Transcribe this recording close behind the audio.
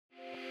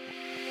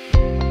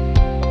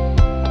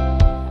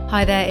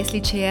Hi there, it's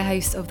Lucia,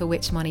 host of the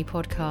Which Money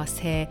podcast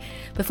here.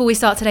 Before we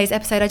start today's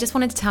episode, I just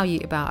wanted to tell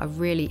you about a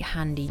really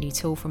handy new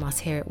tool from us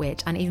here at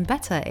Which, and even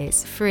better,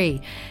 it's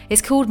free.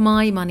 It's called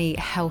My Money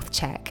Health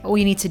Check. All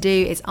you need to do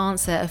is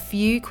answer a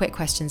few quick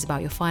questions about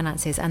your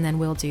finances, and then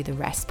we'll do the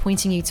rest,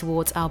 pointing you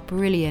towards our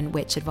brilliant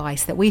Which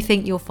advice that we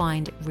think you'll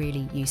find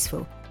really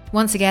useful.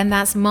 Once again,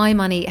 that's My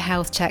Money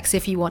Health Checks.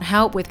 If you want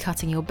help with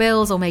cutting your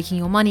bills or making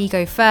your money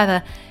go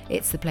further,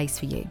 it's the place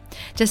for you.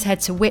 Just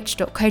head to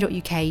which.co.uk/My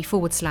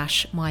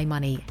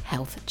Money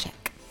Health Check.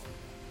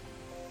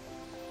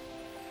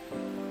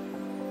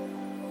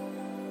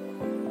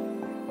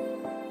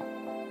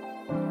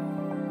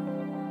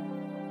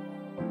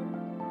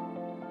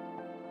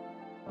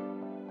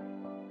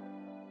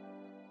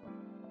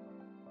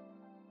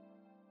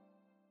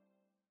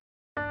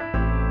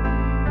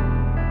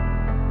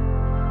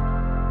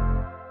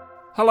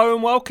 Hello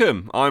and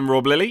welcome, I'm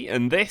Rob Lilly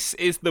and this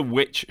is the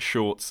Which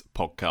Shorts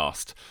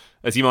podcast.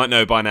 As you might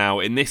know by now,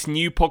 in this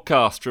new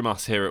podcast from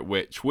us here at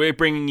Which, we're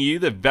bringing you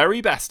the very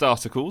best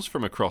articles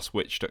from across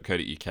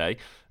which.co.uk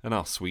and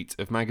our suite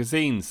of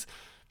magazines.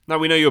 Now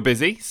we know you're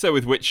busy, so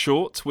with Which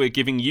Shorts, we're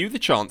giving you the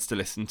chance to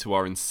listen to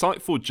our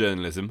insightful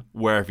journalism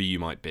wherever you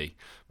might be,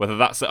 whether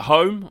that's at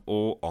home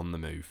or on the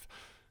move.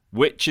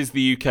 Which is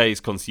the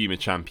UK's consumer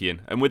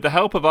champion, and with the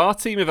help of our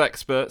team of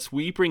experts,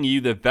 we bring you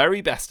the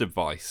very best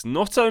advice,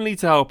 not only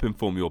to help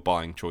inform your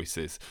buying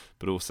choices,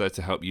 but also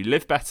to help you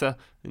live better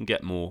and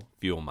get more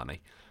for your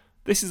money.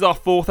 This is our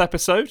 4th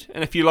episode,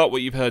 and if you like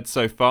what you've heard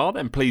so far,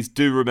 then please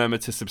do remember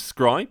to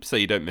subscribe so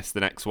you don't miss the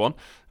next one,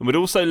 and we'd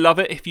also love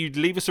it if you'd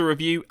leave us a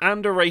review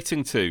and a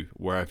rating too,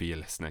 wherever you're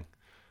listening.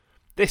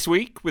 This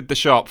week, with the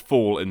sharp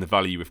fall in the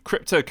value of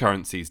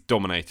cryptocurrencies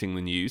dominating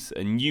the news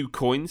and new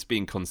coins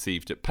being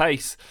conceived at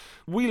pace,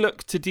 we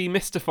look to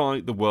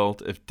demystify the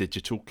world of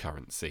digital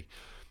currency.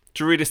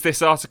 To read us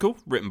this article,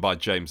 written by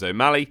James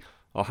O'Malley,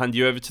 I'll hand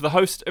you over to the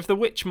host of the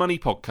Which Money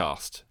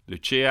podcast,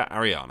 Lucia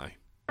Ariano.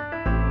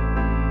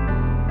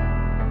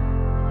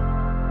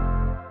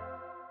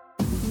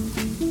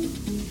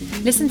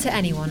 Listen to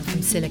anyone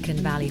from Silicon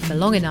Valley for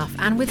long enough,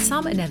 and with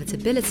some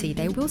inevitability,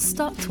 they will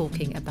start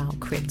talking about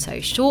crypto,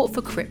 short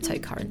for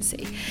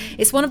cryptocurrency.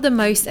 It's one of the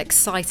most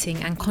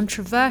exciting and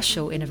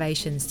controversial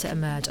innovations to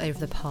emerge over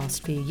the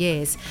past few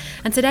years.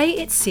 And today,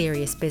 it's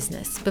serious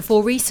business.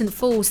 Before recent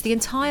falls, the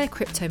entire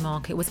crypto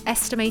market was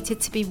estimated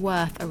to be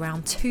worth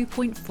around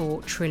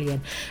 2.4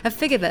 trillion, a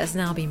figure that has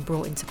now been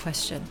brought into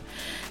question.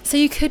 So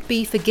you could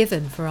be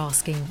forgiven for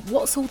asking,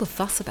 what's all the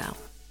fuss about?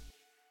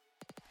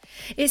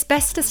 It's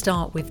best to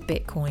start with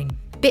Bitcoin.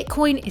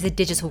 Bitcoin is a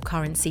digital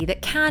currency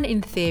that can,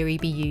 in theory,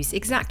 be used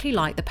exactly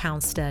like the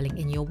pound sterling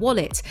in your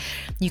wallet.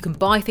 You can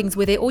buy things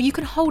with it, or you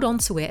can hold on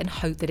to it and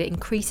hope that it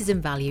increases in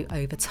value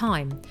over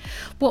time.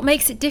 What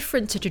makes it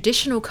different to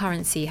traditional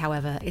currency,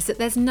 however, is that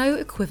there's no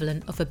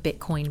equivalent of a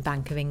Bitcoin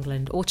Bank of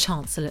England or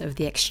Chancellor of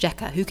the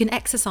Exchequer who can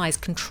exercise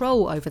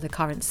control over the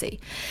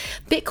currency.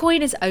 Bitcoin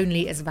is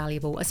only as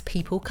valuable as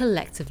people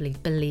collectively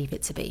believe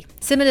it to be.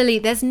 Similarly,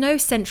 there's no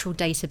central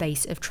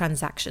database of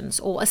transactions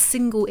or a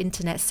single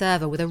internet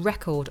server with a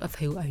record of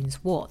who owns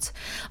what.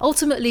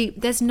 Ultimately,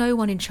 there's no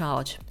one in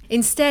charge.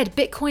 Instead,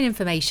 Bitcoin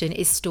information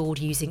is stored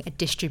using a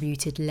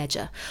distributed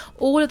ledger.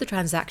 All of the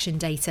transaction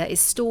data is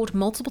stored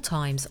multiple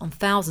times on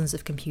thousands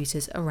of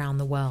computers around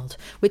the world,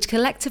 which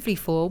collectively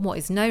form what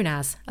is known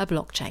as a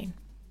blockchain.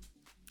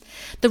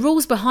 The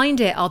rules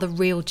behind it are the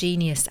real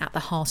genius at the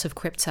heart of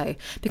crypto,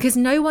 because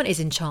no one is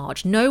in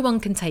charge, no one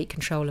can take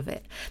control of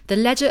it. The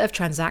ledger of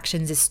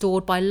transactions is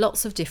stored by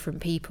lots of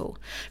different people.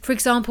 For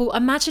example,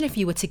 imagine if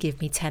you were to give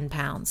me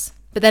 £10,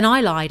 but then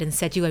I lied and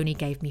said you only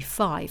gave me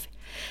 5.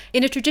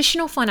 In a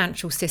traditional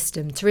financial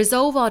system, to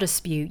resolve our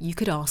dispute, you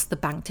could ask the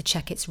bank to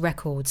check its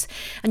records,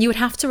 and you would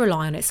have to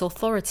rely on its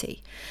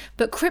authority.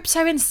 But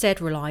crypto instead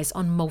relies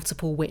on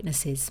multiple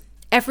witnesses.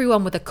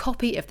 Everyone with a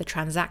copy of the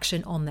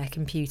transaction on their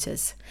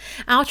computers.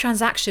 Our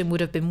transaction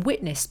would have been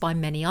witnessed by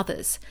many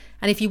others,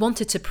 and if you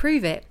wanted to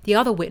prove it, the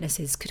other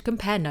witnesses could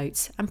compare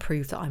notes and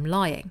prove that I'm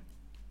lying.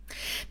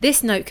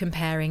 This note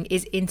comparing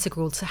is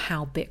integral to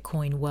how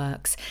Bitcoin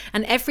works,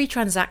 and every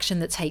transaction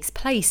that takes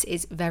place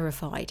is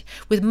verified,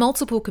 with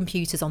multiple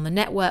computers on the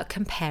network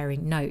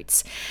comparing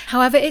notes.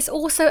 However, it's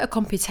also a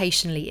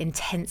computationally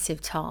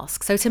intensive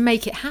task, so to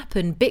make it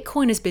happen,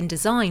 Bitcoin has been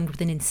designed with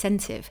an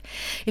incentive.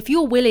 If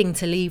you're willing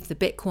to leave the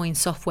Bitcoin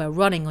software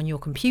running on your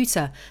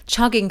computer,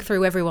 chugging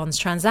through everyone's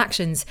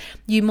transactions,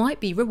 you might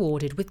be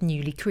rewarded with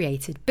newly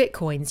created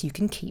Bitcoins you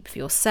can keep for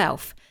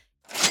yourself.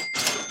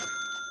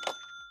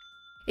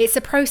 It's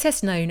a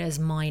process known as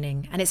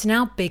mining, and it's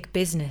now big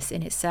business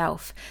in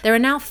itself. There are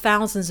now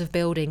thousands of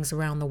buildings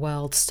around the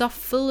world stuffed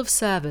full of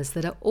servers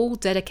that are all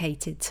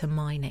dedicated to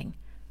mining.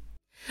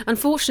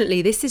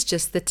 Unfortunately, this is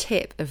just the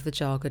tip of the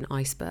jargon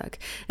iceberg.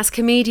 As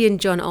comedian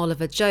John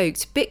Oliver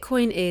joked,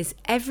 Bitcoin is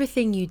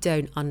everything you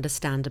don't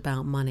understand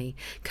about money,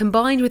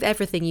 combined with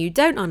everything you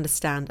don't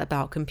understand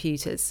about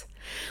computers.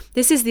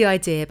 This is the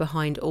idea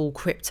behind all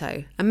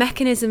crypto, a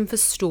mechanism for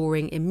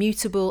storing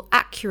immutable,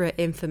 accurate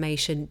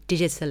information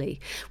digitally,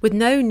 with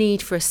no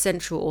need for a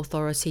central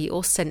authority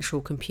or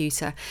central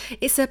computer.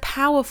 It's a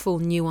powerful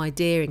new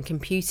idea in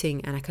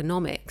computing and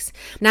economics.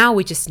 Now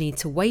we just need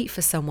to wait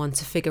for someone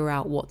to figure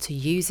out what to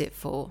use it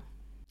for.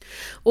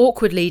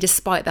 Awkwardly,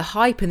 despite the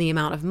hype and the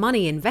amount of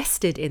money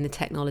invested in the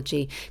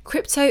technology,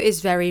 crypto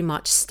is very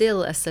much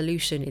still a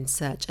solution in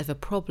search of a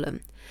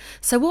problem.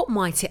 So what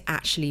might it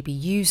actually be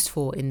used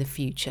for in the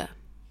future?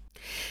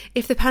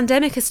 If the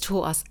pandemic has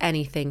taught us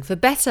anything, for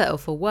better or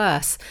for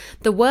worse,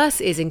 the worse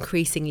is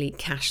increasingly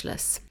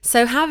cashless.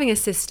 So having a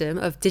system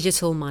of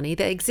digital money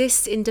that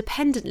exists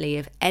independently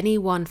of any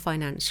one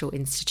financial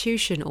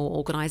institution or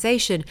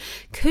organisation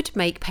could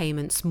make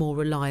payments more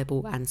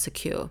reliable and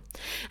secure.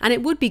 And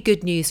it would be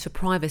good news for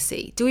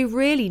privacy. Do we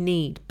really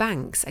need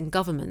banks and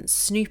governments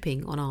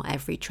snooping on our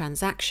every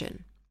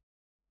transaction?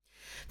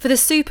 For the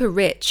super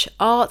rich,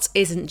 art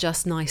isn't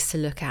just nice to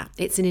look at,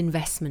 it's an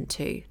investment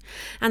too.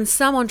 And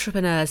some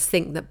entrepreneurs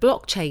think that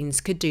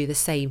blockchains could do the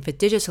same for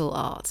digital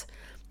art.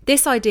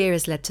 This idea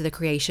has led to the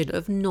creation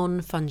of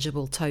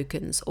non-fungible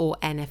tokens, or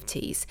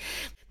NFTs.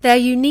 They're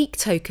unique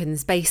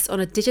tokens based on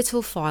a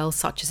digital file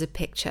such as a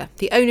picture,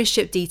 the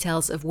ownership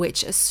details of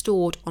which are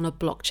stored on a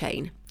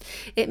blockchain.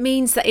 It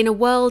means that in a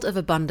world of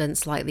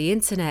abundance like the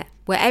internet,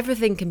 where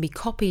everything can be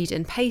copied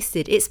and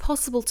pasted, it's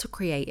possible to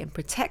create and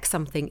protect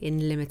something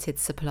in limited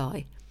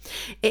supply.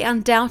 It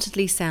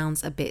undoubtedly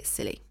sounds a bit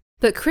silly.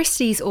 But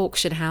Christie's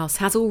auction house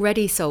has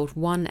already sold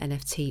one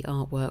NFT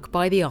artwork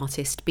by the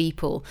artist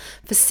Beeple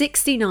for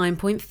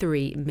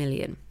 $69.3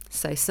 million.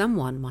 So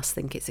someone must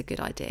think it's a good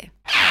idea.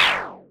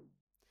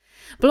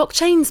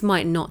 Blockchains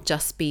might not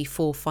just be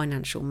for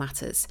financial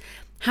matters.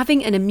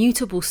 Having an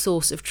immutable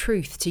source of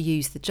truth, to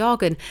use the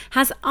jargon,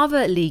 has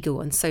other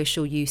legal and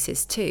social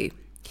uses too.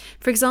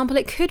 For example,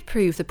 it could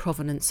prove the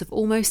provenance of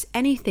almost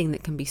anything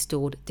that can be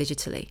stored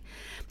digitally.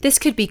 This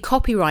could be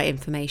copyright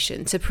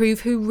information to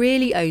prove who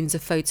really owns a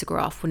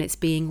photograph when it's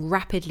being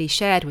rapidly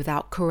shared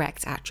without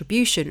correct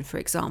attribution, for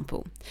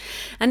example.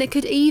 And it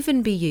could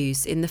even be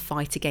used in the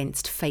fight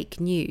against fake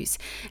news.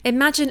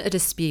 Imagine a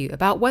dispute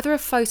about whether a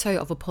photo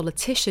of a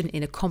politician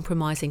in a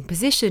compromising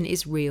position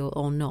is real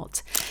or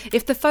not.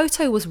 If the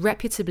photo was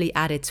reputably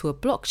added to a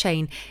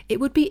blockchain, it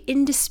would be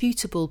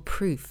indisputable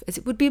proof, as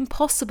it would be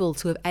impossible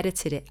to have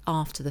edited it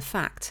after the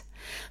fact.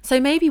 So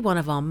maybe one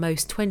of our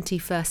most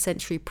 21st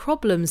century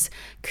problems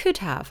could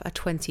have a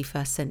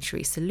 21st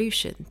century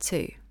solution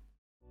too.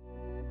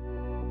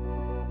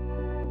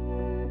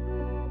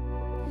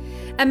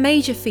 A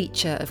major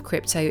feature of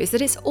crypto is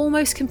that it's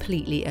almost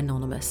completely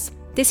anonymous.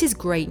 This is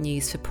great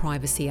news for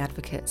privacy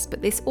advocates,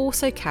 but this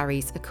also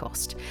carries a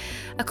cost.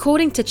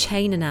 According to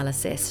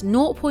Chainalysis,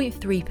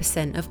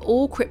 0.3% of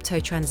all crypto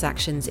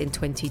transactions in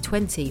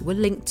 2020 were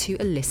linked to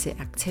illicit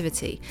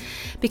activity,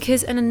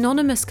 because an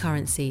anonymous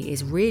currency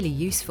is really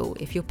useful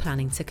if you're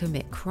planning to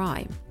commit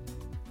crime.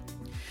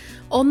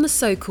 On the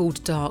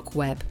so-called dark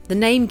web, the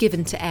name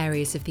given to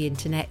areas of the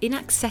internet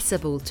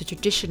inaccessible to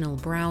traditional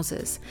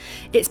browsers,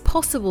 it's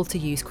possible to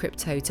use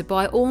crypto to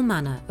buy all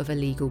manner of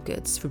illegal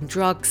goods, from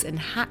drugs and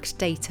hacked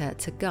data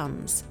to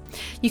guns.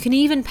 You can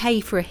even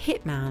pay for a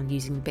hitman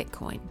using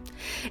Bitcoin.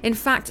 In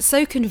fact,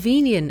 so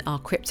convenient are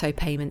crypto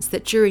payments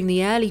that during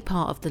the early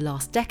part of the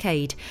last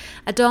decade,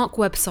 a dark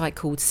website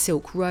called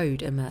Silk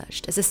Road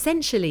emerged as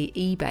essentially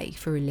eBay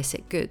for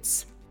illicit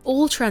goods.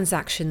 All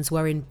transactions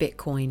were in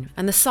Bitcoin,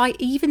 and the site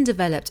even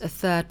developed a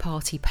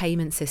third-party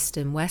payment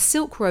system where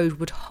Silk Road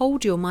would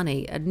hold your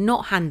money and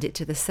not hand it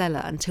to the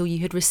seller until you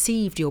had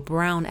received your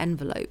brown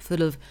envelope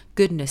full of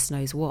goodness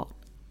knows what.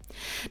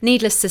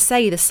 Needless to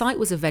say, the site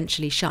was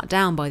eventually shut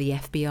down by the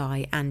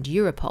FBI and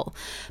Europol,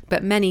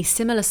 but many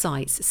similar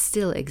sites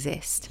still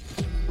exist.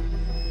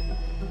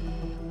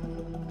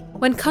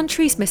 When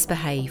countries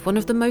misbehave, one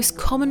of the most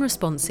common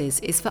responses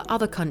is for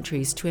other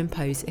countries to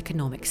impose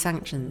economic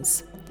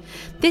sanctions.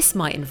 This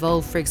might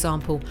involve, for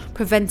example,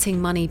 preventing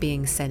money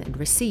being sent and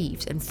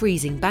received and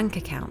freezing bank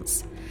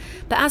accounts.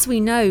 But as we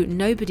know,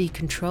 nobody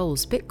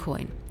controls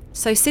Bitcoin.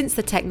 So since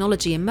the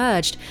technology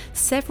emerged,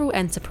 several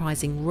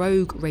enterprising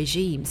rogue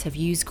regimes have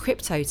used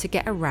crypto to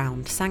get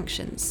around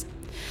sanctions.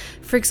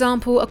 For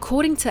example,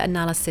 according to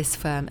analysis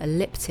firm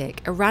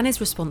Elliptic, Iran is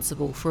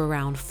responsible for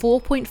around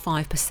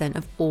 4.5%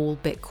 of all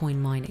Bitcoin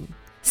mining.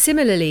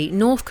 Similarly,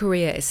 North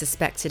Korea is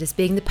suspected as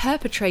being the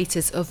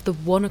perpetrators of the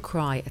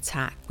WannaCry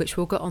attack, which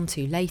we'll get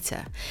onto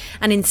later.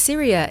 And in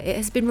Syria, it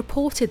has been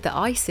reported that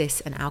ISIS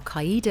and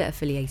Al-Qaeda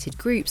affiliated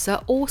groups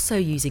are also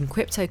using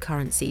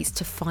cryptocurrencies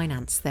to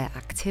finance their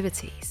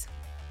activities.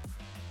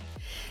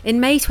 In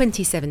May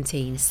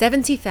 2017,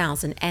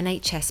 70,000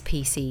 NHS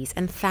PCs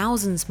and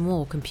thousands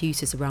more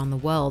computers around the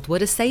world were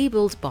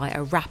disabled by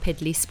a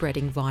rapidly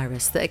spreading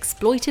virus that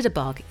exploited a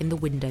bug in the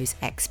Windows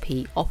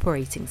XP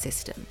operating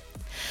system.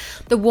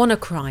 The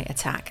WannaCry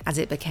attack, as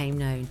it became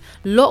known,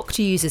 locked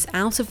users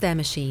out of their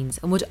machines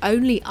and would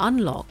only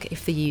unlock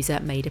if the user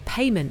made a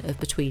payment of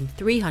between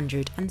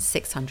 $300 and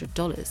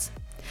 $600.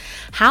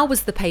 How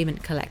was the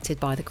payment collected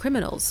by the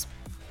criminals?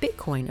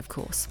 Bitcoin, of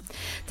course.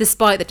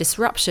 Despite the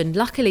disruption,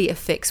 luckily a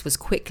fix was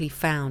quickly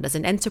found as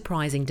an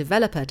enterprising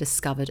developer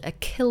discovered a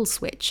kill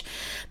switch,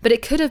 but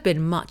it could have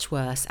been much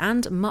worse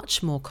and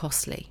much more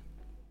costly.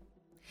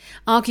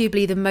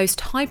 Arguably the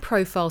most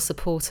high-profile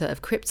supporter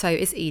of crypto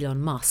is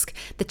Elon Musk,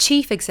 the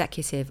chief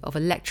executive of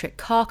electric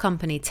car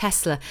company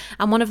Tesla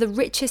and one of the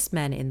richest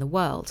men in the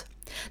world.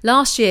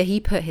 Last year, he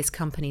put his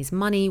company's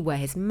money where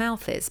his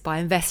mouth is by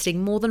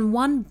investing more than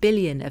 $1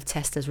 billion of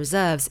Tesla's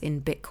reserves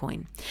in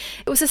Bitcoin.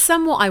 It was a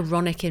somewhat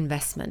ironic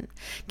investment,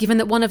 given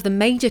that one of the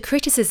major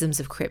criticisms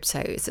of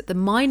crypto is that the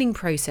mining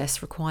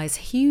process requires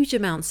huge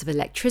amounts of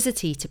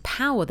electricity to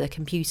power the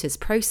computers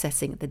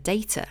processing the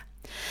data.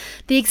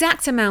 The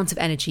exact amount of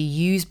energy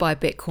used by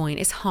Bitcoin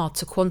is hard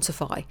to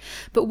quantify,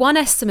 but one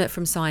estimate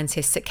from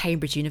scientists at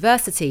Cambridge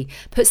University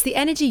puts the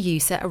energy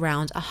use at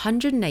around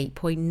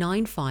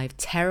 108.95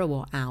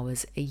 terawatt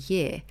hours a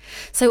year.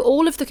 So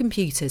all of the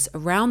computers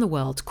around the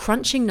world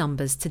crunching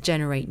numbers to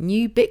generate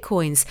new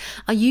Bitcoins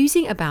are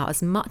using about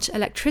as much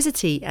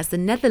electricity as the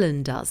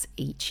Netherlands does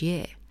each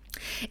year.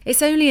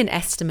 It's only an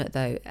estimate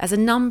though, as a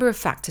number of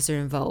factors are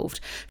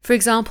involved. For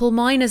example,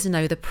 miners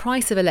know the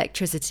price of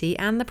electricity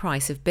and the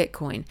price of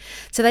Bitcoin,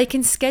 so they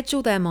can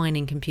schedule their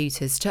mining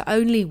computers to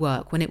only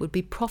work when it would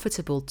be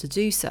profitable to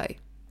do so.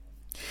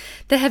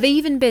 There have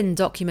even been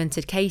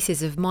documented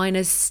cases of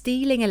miners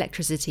stealing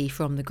electricity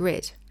from the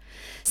grid.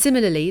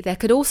 Similarly, there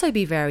could also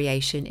be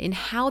variation in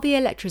how the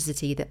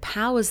electricity that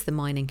powers the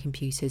mining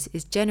computers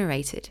is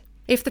generated.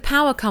 If the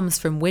power comes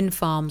from wind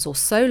farms or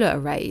solar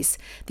arrays,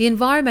 the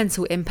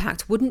environmental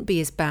impact wouldn't be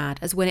as bad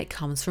as when it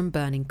comes from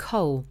burning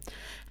coal.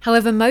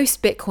 However,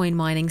 most Bitcoin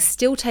mining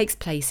still takes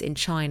place in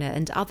China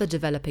and other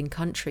developing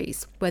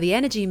countries, where the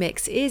energy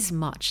mix is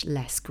much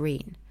less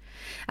green.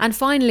 And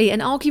finally,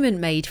 an argument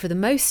made for the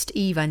most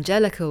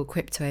evangelical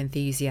crypto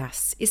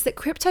enthusiasts is that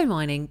crypto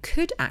mining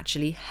could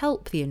actually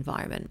help the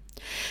environment.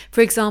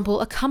 For example,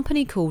 a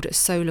company called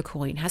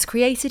SolarCoin has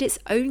created its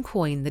own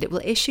coin that it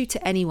will issue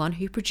to anyone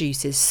who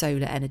produces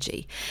solar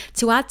energy,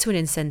 to add to an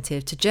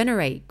incentive to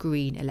generate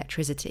green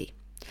electricity.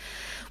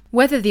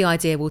 Whether the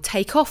idea will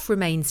take off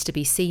remains to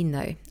be seen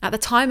though. At the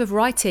time of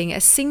writing, a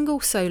single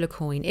solar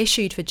coin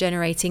issued for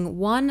generating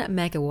 1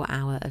 megawatt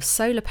hour of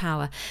solar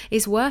power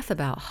is worth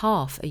about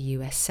half a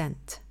US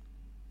cent.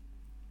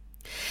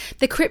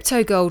 The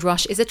crypto gold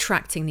rush is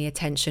attracting the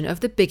attention of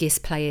the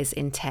biggest players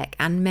in tech,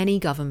 and many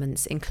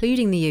governments,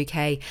 including the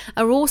UK,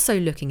 are also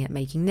looking at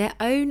making their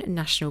own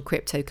national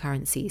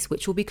cryptocurrencies,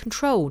 which will be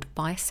controlled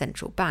by a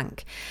central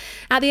bank.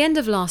 At the end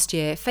of last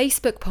year,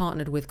 Facebook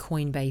partnered with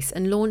Coinbase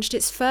and launched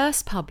its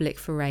first public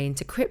foray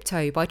into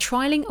crypto by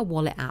trialling a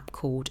wallet app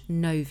called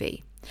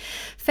Novi.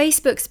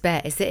 Facebook's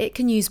bet is that it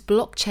can use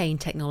blockchain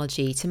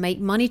technology to make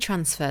money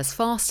transfers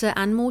faster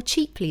and more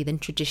cheaply than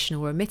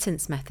traditional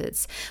remittance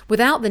methods,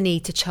 without the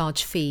need to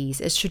charge fees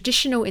as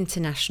traditional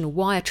international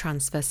wire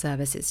transfer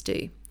services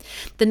do.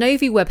 The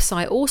Novi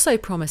website also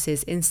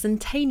promises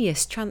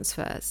instantaneous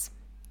transfers.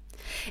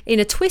 In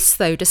a twist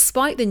though,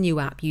 despite the new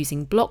app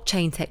using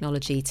blockchain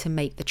technology to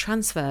make the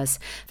transfers,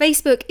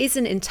 Facebook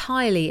isn't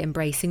entirely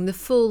embracing the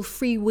full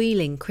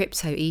freewheeling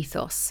crypto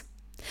ethos.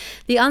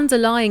 The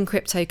underlying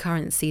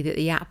cryptocurrency that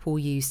the app will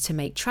use to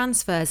make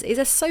transfers is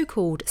a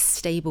so-called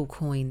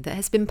stablecoin that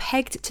has been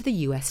pegged to the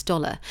US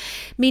dollar,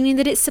 meaning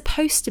that it's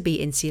supposed to be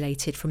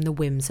insulated from the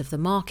whims of the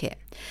market.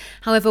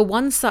 However,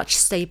 one such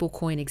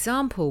stablecoin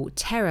example,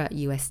 Terra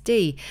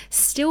USD,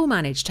 still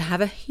managed to have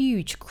a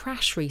huge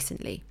crash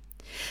recently.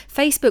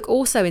 Facebook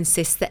also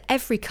insists that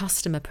every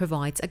customer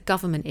provides a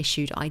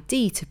government-issued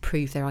ID to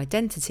prove their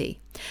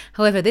identity.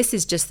 However, this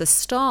is just the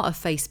start of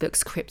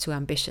Facebook's crypto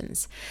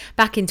ambitions.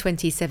 Back in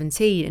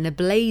 2017, in a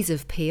blaze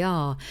of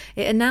PR,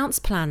 it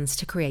announced plans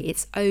to create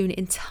its own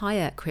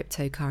entire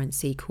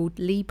cryptocurrency called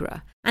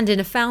Libra, and in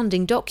a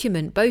founding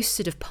document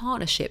boasted of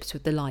partnerships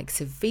with the likes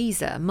of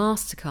Visa,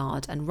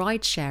 MasterCard, and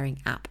ride-sharing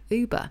app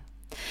Uber.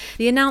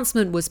 The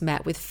announcement was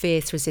met with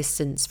fierce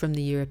resistance from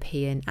the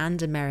European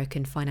and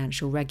American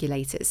financial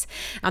regulators,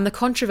 and the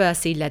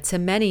controversy led to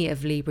many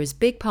of Libra's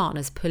big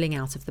partners pulling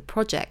out of the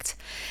project.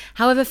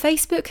 However,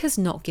 Facebook has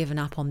not given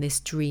up on this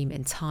dream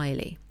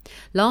entirely.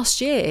 Last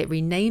year, it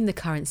renamed the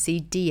currency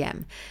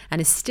Diem and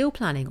is still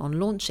planning on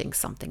launching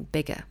something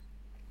bigger.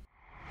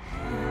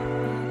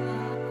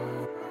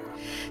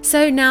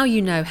 So now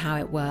you know how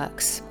it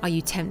works. Are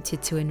you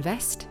tempted to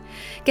invest?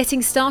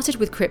 Getting started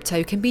with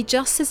crypto can be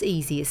just as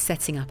easy as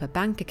setting up a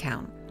bank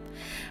account.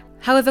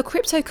 However,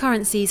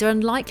 cryptocurrencies are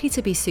unlikely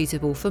to be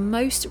suitable for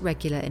most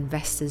regular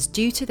investors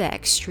due to their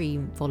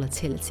extreme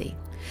volatility.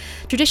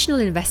 Traditional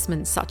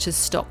investments such as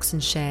stocks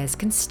and shares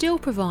can still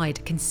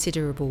provide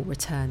considerable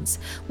returns,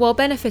 while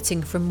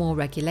benefiting from more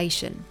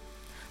regulation.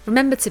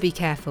 Remember to be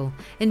careful.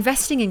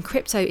 Investing in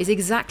crypto is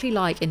exactly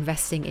like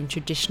investing in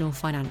traditional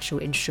financial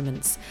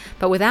instruments,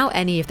 but without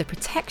any of the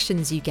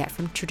protections you get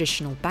from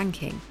traditional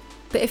banking.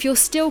 But if you're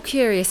still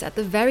curious, at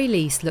the very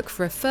least, look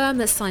for a firm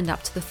that's signed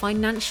up to the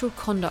Financial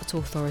Conduct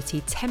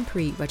Authority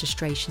temporary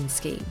registration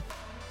scheme.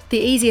 The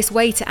easiest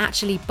way to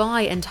actually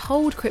buy and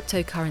hold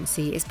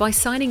cryptocurrency is by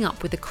signing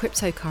up with the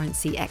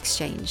Cryptocurrency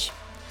Exchange.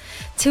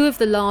 Two of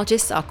the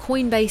largest are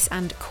Coinbase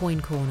and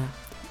Coin Corner,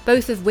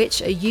 both of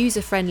which are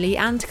user-friendly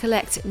and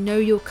collect know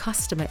your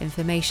customer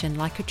information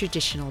like a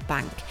traditional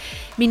bank,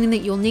 meaning that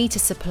you'll need to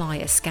supply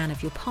a scan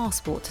of your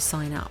passport to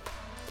sign up.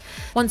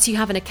 Once you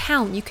have an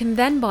account, you can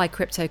then buy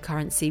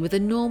cryptocurrency with a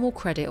normal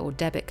credit or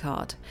debit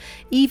card,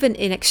 even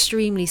in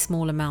extremely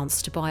small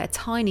amounts to buy a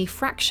tiny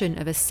fraction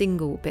of a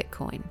single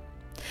Bitcoin.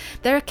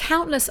 There are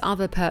countless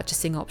other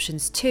purchasing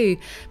options too,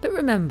 but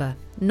remember,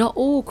 not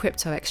all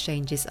crypto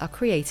exchanges are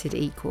created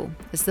equal,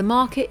 as the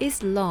market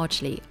is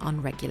largely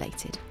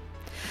unregulated.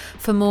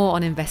 For more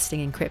on investing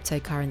in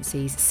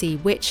cryptocurrencies, see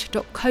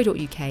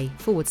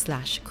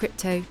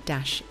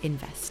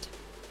which.co.uk/crypto-invest.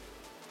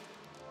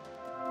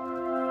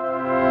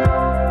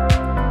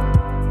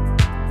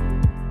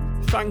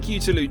 Thank you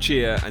to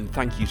Lucia and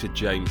thank you to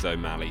James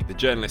O'Malley, the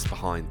journalist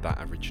behind that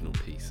original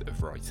piece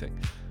of writing.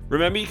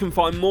 Remember, you can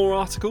find more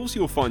articles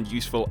you'll find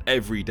useful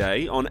every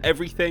day on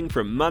everything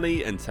from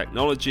money and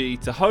technology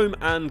to home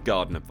and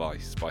garden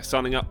advice by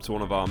signing up to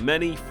one of our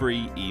many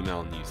free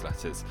email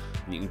newsletters.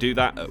 And you can do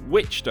that at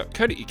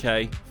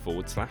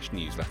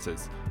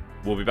which.co.uk/newsletters.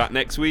 We'll be back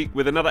next week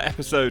with another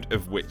episode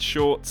of Which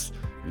Shorts,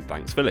 and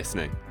thanks for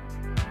listening.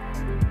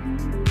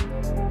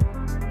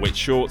 Which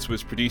Shorts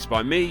was produced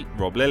by me,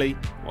 Rob Lilly,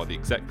 while the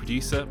exec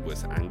producer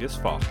was Angus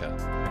Farker.